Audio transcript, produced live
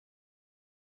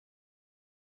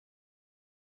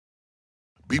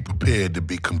Be prepared to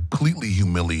be completely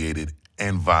humiliated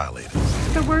and violated.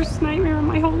 It's the worst nightmare of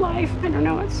my whole life. I don't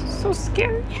know, it's so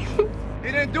scary.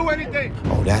 He didn't do anything.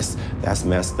 Oh, that's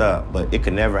messed up, but it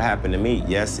could never happen to me.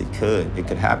 Yes, it could. It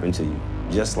could happen to you,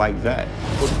 just like that.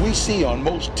 What we see on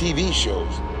most TV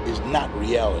shows is not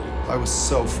reality. I was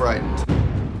so frightened.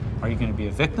 Are you gonna be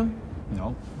a victim?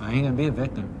 No, I ain't gonna be a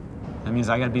victim. That means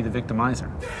I gotta be the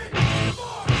victimizer.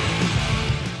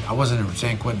 I wasn't in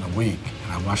San Quentin a week,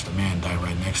 and I watched a man die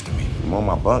right next to me. I'm on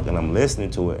my bunk and I'm listening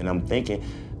to it, and I'm thinking,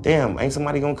 damn, ain't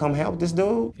somebody gonna come help this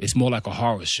dude? It's more like a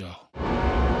horror show.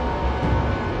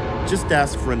 Just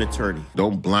ask for an attorney.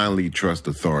 Don't blindly trust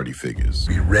authority figures.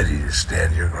 Be ready to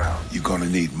stand your ground. You're gonna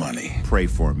need money. Pray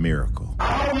for a miracle.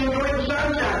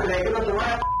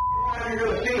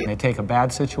 They take a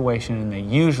bad situation and they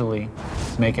usually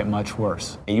make it much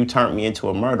worse. And you turned me into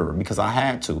a murderer because I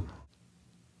had to.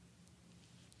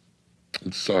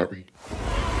 I'm sorry.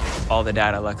 All the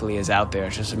data, luckily, is out there.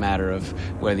 It's just a matter of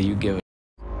whether you give it.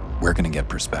 We're going to get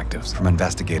perspectives from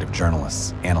investigative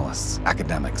journalists, analysts,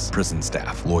 academics, prison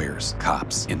staff, lawyers,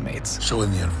 cops, inmates. So in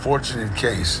the unfortunate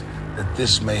case that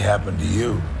this may happen to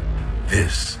you,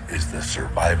 this is the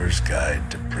Survivor's Guide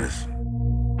to Prison.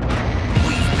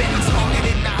 We've been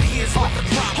targeted, now here's what the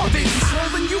problem. Are they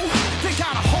controlling you? They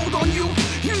got a hold on you?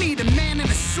 You need a man in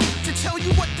a suit to tell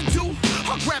you what to do?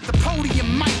 I'll grab the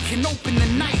podium mic and open the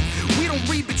night. We don't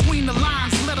read between the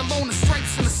lines, let alone the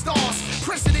stripes and the stars.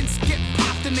 Presidents get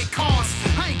popped in their cars.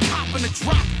 I ain't copping a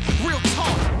drop, real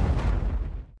talk.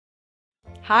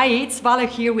 Hi, it's Vale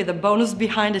here with a bonus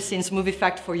behind-the-scenes movie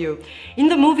fact for you. In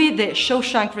the movie The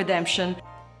Shawshank Redemption,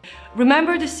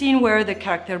 remember the scene where the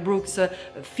character Brooks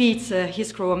feeds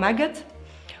his crow a maggot?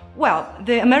 Well,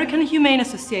 the American Humane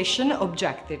Association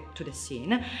objected to the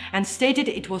scene and stated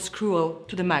it was cruel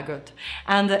to the maggot,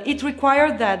 and it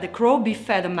required that the crow be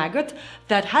fed a maggot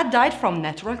that had died from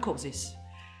natural causes.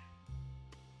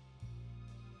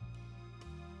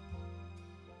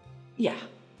 Yeah,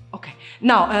 okay.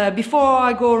 Now, before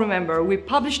I go, remember, we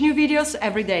publish new videos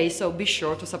every day, so be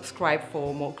sure to subscribe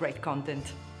for more great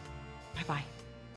content. Bye-bye.